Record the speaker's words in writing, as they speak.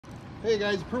Hey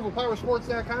guys,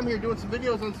 ApprovalPowerSports.com here doing some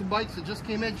videos on some bikes that just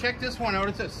came in. Check this one out.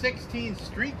 It's a 16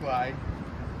 Street Glide.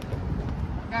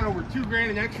 Got over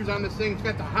 $2,000 in extras on this thing. It's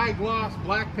got the high gloss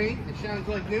black paint. It shines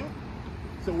like new.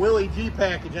 It's a Willie G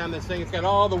package on this thing. It's got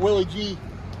all the Willie G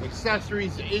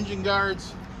accessories, the engine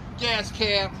guards, gas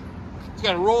cap. It's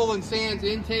got a rolling sands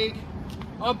intake,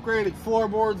 upgraded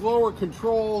floorboards, lower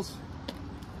controls.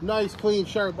 Nice, clean,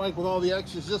 sharp bike with all the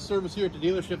extras. Just service here at the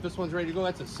dealership. This one's ready to go.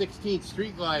 That's a 16th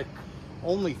Street Glide.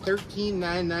 Only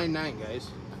 $13,999, guys.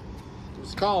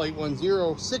 Just call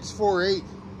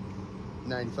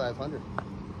 810-648-9500.